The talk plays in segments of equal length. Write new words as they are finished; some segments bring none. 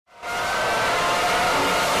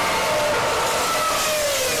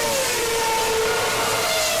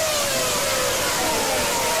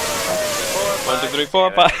3,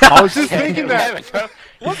 4, 5. I was just thinking that.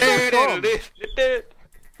 What's that from?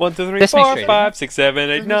 1, 2, 3, 4, 5, 6, 7,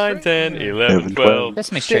 8, 9, 10, 11, 12.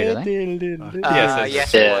 That's me straight, I think.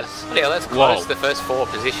 Yes, it was. Yeah, that's close to the first 4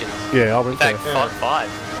 positions. Yeah, I went there. In fact, 5.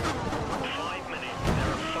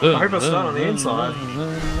 I hope I start on the inside.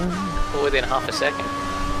 All within half a second.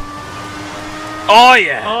 Oh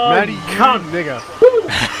yeah! Oh, Matty, cunt. nigga.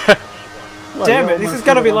 Damn it, this is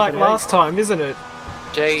gonna be like last time, isn't it?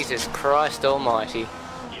 Jesus Christ almighty.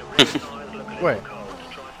 Wait.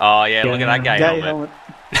 Oh yeah, look at that gay helmet.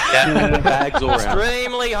 Bags all around.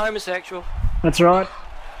 Extremely homosexual. That's right.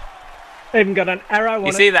 Even got an arrow on it.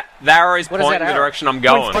 You see that? The arrow's pointing the direction I'm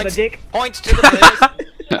going. Points to the dick. Points to the penis.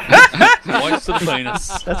 Points to the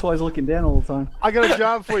penis. That's why he's looking down all the time. I got a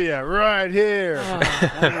job for you right here.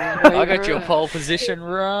 I got your pole position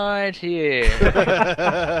right here.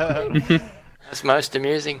 That's most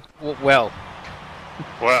amusing. Well.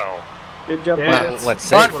 Good job. Yeah, Well, let's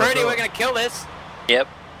see. Come on, Freddy, we're gonna kill this. Yep.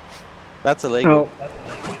 That's illegal.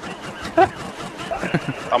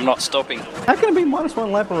 I'm not stopping. How can it be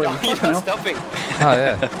 -1 lap already? You're not stopping. Oh,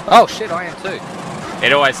 yeah. Oh, shit, I am too.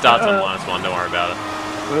 It always starts on -1, don't worry about it.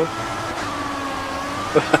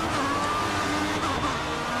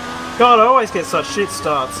 God, I always get such shit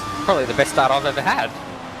starts. Probably the best start I've ever had.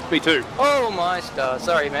 Me too. Oh my star.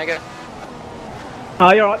 Sorry, Mega.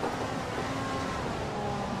 Oh, you're right.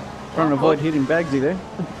 Trying to avoid hitting Bagsy there.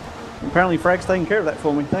 Apparently Frag's taking care of that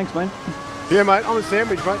for me. Thanks, man. Yeah, mate, I'm a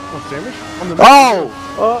sandwich, mate. I'm a sandwich. I'm the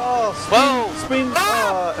Spin.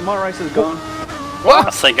 And my race is gone. What? I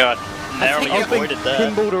think I narrowly I was being avoided that.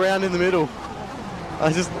 pinballed around in the middle.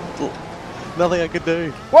 I just... Nothing I could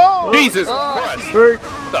do. Whoa! Jesus Christ! Spook.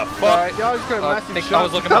 What the fuck? Yeah, I just got a massive I shot.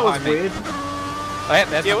 was looking That was behind me. weird. Oh, yeah,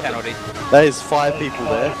 there's my penalty. There's 5 people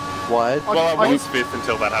there. Wide. Well, I was 5th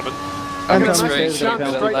until that happened. I I'm got gonna a say shot that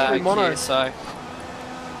straight penalty. through mono. So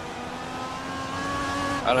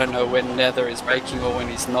I don't know when Nether is braking or when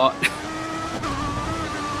he's not.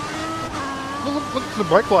 Look at the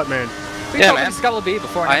brake light, man. We Yeah, told me man. to scull a beer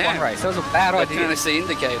before I an F1 am. race. That was a bad I idea. can only see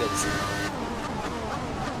indicators.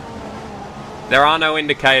 There are no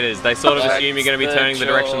indicators. They sort of That's assume you're going to be the turning the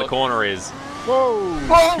direction the job. corner is. Whoa!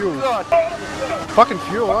 Oh Fuel. god. Fucking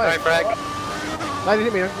fuel, Sorry, eh? Frag. No, they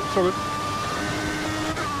hit me. It's all good.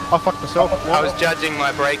 I fucked myself. I was judging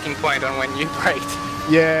my braking point on when you braked.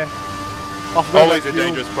 Yeah. I forgot Always about a fuel.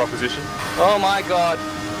 dangerous proposition. Oh my god.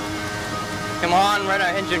 Come on,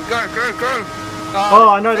 Renault engine, go, go, go! Oh,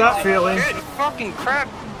 I know that feeling. Good fucking crap.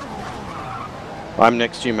 I'm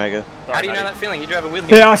next to you, Mega. How do you know that feeling? You drove a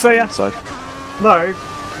Williams. Yeah, I see ya. So, No,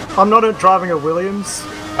 I'm not driving a Williams.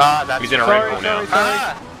 Ah, that's He's in a Sorry, Red Bull now. sorry.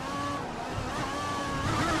 Ah!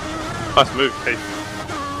 Nice move, Pete.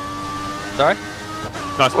 Sorry?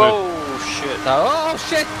 Nice move. Whoa, shit. Oh,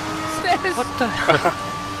 shit! Stairs! What the?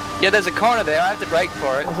 Yeah, there's a corner there. I have to brake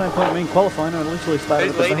for it. There's no point in me qualifying. I literally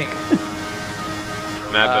started Who's at the leading? back.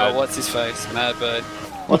 Madbird. What's his face? Madbird.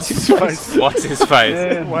 What's his face? What's his face?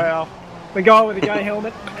 Yeah, Wow. The guy with the gay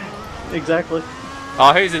helmet. exactly.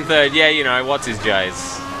 Oh, who's in third? Yeah, you know, what's his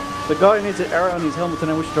J's? The guy needs an arrow on his helmet to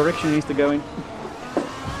know which direction he needs to go in.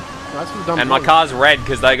 That's what dumb And my thing. car's red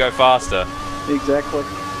because they go faster. Exactly.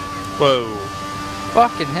 Whoa.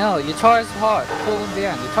 Fucking hell, your tyres are hot. Cool them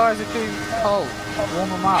down. Your tyres are too cold. Warm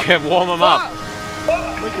them up. Yeah, warm them up.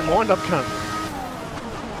 Make your mind up, cunt.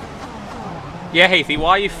 Yeah, Heathy,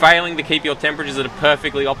 why are you failing to keep your temperatures at a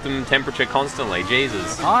perfectly optimum temperature constantly?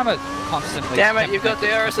 Jesus. I'm a constantly... Damn it, you've got the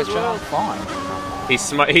RS as well. Fine.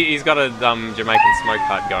 He's got a Jamaican smoke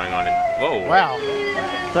hut going on. Whoa. Wow.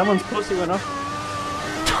 Someone's pussy went off.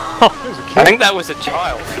 I think that was a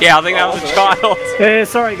child. Yeah, I think that was a child. Yeah,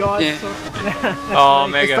 sorry guys. Yeah. Oh,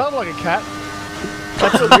 It Mega. sounded like a cat.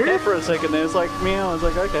 That's so weird for a second there. It's like meow. I was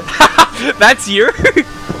like, okay. That's you?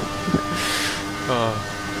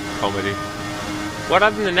 Oh, comedy. What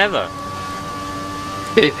happened to Nether?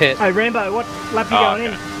 Hit. Hey Rambo, what lap you Oh, going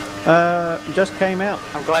okay. Just came out.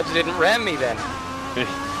 I'm glad you didn't ram me then.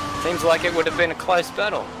 Seems like it would have been a close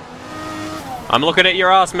battle. I'm looking at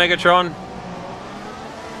your ass, Megatron. in?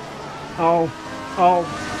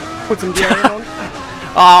 Oh, put some deodorant on.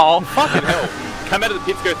 Oh, Fucking hell. Come out of the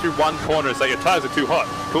pits, go through one corner and say your tyres are too hot.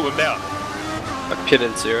 Cool them down. I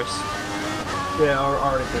pitted Cirrus. Yeah, I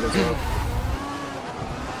already did as well.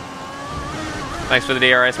 thanks for the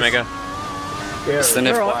DRS, Mega. Yeah, Just an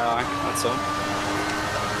you're FYI, right. that's all.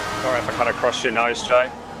 Sorry if I cut across your nose, Jay.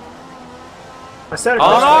 I said it.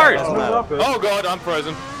 Oh, first. no! Move up it. Oh god, I'm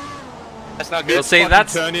frozen. That's not You'll good. see,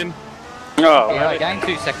 that's... Turn in. Oh, Yeah, I gained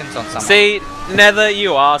 2 seconds on someone. See, Nether,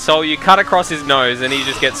 you arsehole, you cut across his nose and he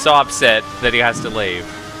just gets so upset that he has to leave.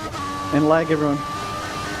 And lag everyone.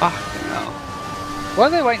 fucking hell. Why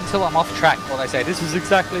do they wait until I'm off track while they say, this is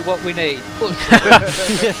exactly what we need?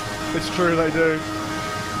 It's true, they do.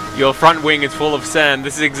 Your front wing is full of sand.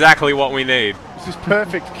 This is exactly what we need. This is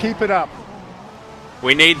perfect. Keep it up.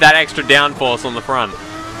 We need that extra downforce on the front.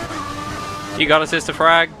 You got a sister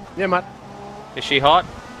frag? Yeah, mate. Is she hot?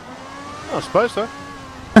 I suppose so.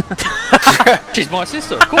 She's my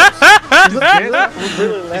sister, of course. He's not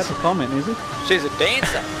really allowed to comment, is he? She's a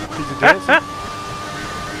dancer. She's a dancer.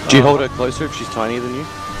 Do you hold her closer if she's tinier than you?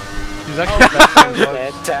 She's actually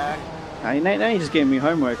Hey, now you're just giving me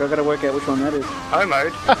homework. I've got to work out which one that is.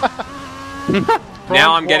 Homoed.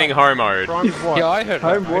 Now I'm getting homoed. Yeah, I heard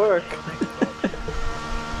Homework.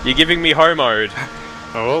 You're giving me homoed.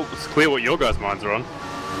 Oh, well, it's clear what your guys' minds are on.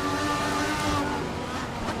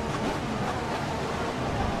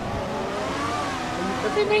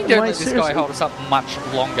 What do you mean don't let this guy hold us up much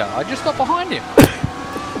longer? I just got behind him.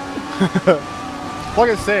 Like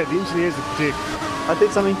I said, the engineer's a dick. I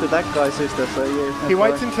did something to that guy's sister, so yeah. He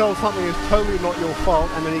waits until something is totally not your fault,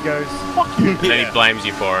 and then he goes, fuck you. And then he blames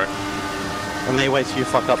you for it. And they wait till you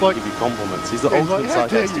fuck up Like- to give you compliments. He's the He's ultimate like, "How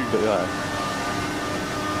dare sarcastic you?" guy.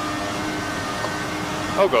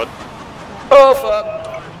 Oh god. Oh fuck.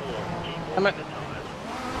 I'm a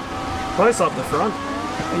Close up the front.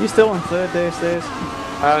 Are you still on third there, Stairs?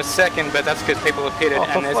 second, but that's because people are pitted, Oh,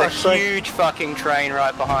 for and there's a fuck's sake. huge fucking train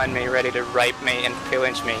right behind me, ready to rape me and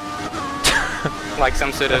pillage me, like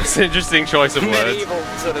some sort of It's an interesting choice of words. medieval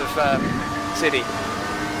sort of city.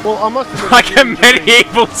 Well, I must admit, Like a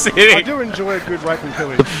medieval I city. do enjoy a good rape and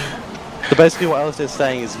pillage. So basically what Alistair's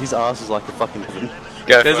saying is his ass is like a fucking heaven.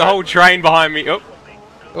 Go There's for a it. whole train behind me. Oh,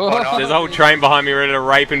 Oh, no. there's a whole train behind me ready to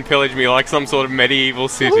rape and pillage me like some sort of medieval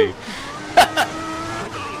city.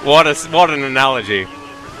 What an analogy.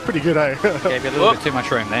 Pretty good, eh? Gave you a little bit too much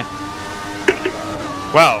room there.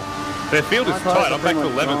 Wow. Their field is tight. I'm back to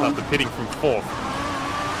 11th after pitting from 4th.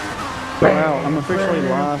 Wow, I'm officially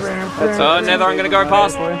last. That's Oh, Nether, I'm gonna go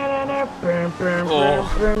past. Oh.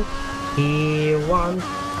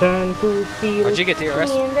 Did you get DRS?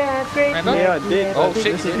 Remember? Yeah, I did. Oh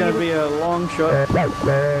shit, This is going to be a long shot. What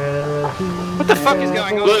the fuck is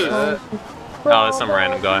going on? Oh, there's some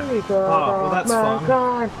random guy. Oh, well that's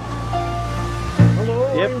fun.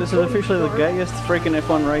 Yep, this is officially the gayest freaking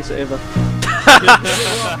F1 race ever.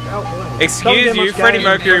 Excuse you, Freddie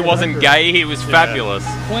Mercury wasn't gay, he was fabulous.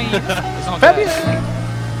 Queen. It's not fabulous.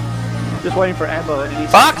 Just waiting for ABBA. And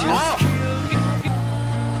he's Fuck off!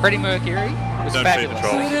 Freddie Mercury was Don't fabulous. feed the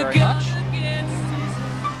trolls. Thank you very much.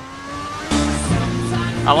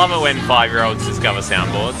 I love it when 5-year-olds discover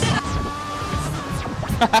soundboards.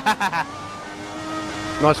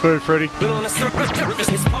 Nice move, Freddie. Didn't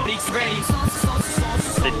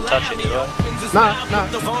touch it, did I? No,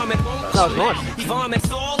 it's nice.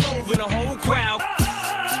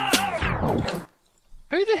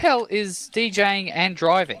 Who the hell is DJing and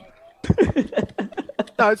driving?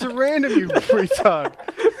 No, it's a random, you retard.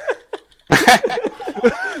 That's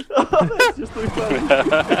just too funny.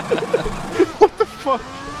 What the fuck?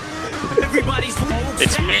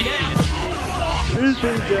 It's me.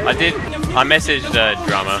 I messaged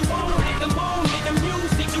drummer.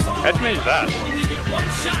 How'd you manage that?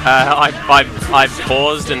 I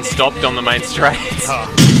paused and stopped on the main straight.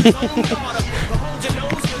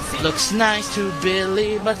 Looks nice to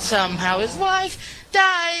Billy, but somehow his wife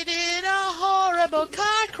died in a horrible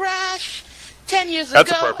car crash 10 years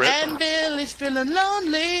That's ago, appropriate. and Billy's feeling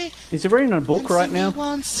lonely. Is he reading a book right He now?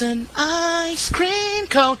 wants an ice cream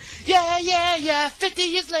cone. Yeah. 50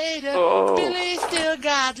 years later, Oh. Billy still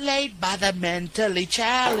got laid by the mentally Late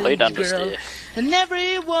challenged girl. understeer. And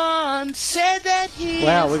everyone said that he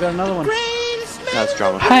Wow, we got another one. greatest man. That's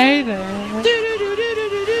drama. Hey there.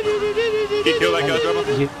 Did you kill that guy, drummer?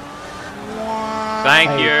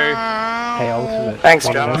 Thank you. Thanks,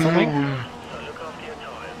 drummer.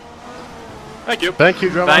 Thank you. Thank you,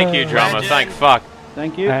 drummer. Thank you, drummer. Thank fuck.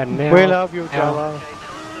 Thank you. We love you, drama.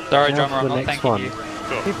 Sorry, drummer, I'm not thanking you.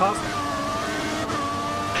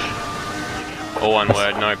 All one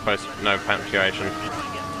word, no punctuation.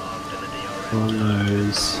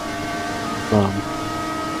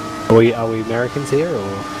 Are we Americans here or?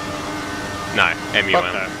 No, Fuck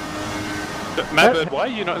MUM. no. Madbird, why are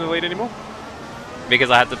you not in the lead anymore? Because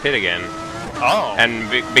I had to pit again. Oh. And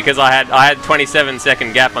because I had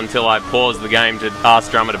 27-second gap until I paused the game to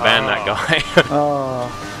ask drummer to ban that guy. Oh,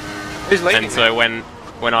 Who's leading? And so when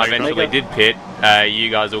I eventually did pit, you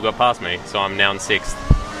guys all got past me, so I'm now in 6th.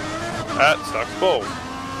 That sucks balls.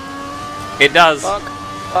 It does,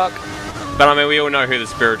 Fuck. but I mean we all know who the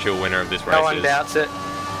spiritual winner of this race No one is. doubts it.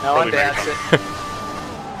 No one Probably doubts it.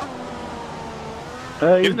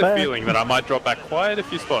 he's Given the back. feeling that I might drop back quite a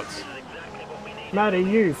few spots. Matty,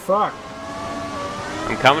 you fuck.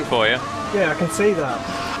 I'm coming for you. Yeah, I can see that.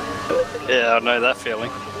 Yeah, I know that feeling.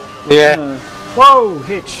 Yeah. Whoa,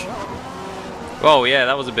 hitch. Oh yeah,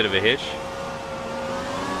 that was a bit of a hitch.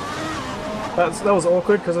 That was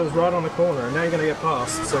awkward because it was right on the corner, and now you're gonna get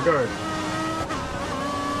past. So go.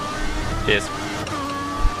 Cheers.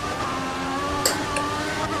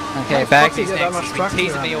 Okay, How the fuck Bagsy's do you get that next. much He's been traction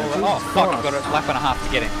teasing around me there? all. Jesus Oh fuck! I've Christ. got a lap and a half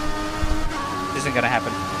to get him. This isn't gonna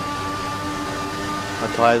happen. My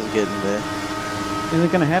tyres are getting there. Isn't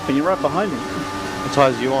it going to happen? You're right behind me. What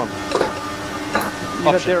tyres are you on? You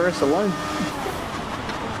got DRS alone.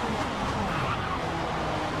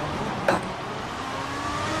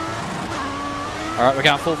 Alright, we're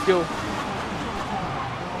going full fuel.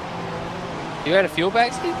 You out of fuel,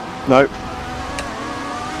 Bagsy? Nope.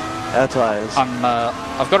 Our tyres.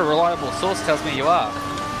 I've got a reliable source tells me you are.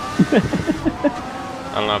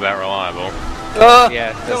 I don't know about reliable.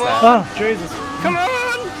 Yeah, there's that. Oh, Jesus. Come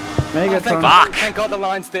on! Megatron. Fuck! Thank God the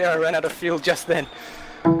line's there, I ran out of fuel just then.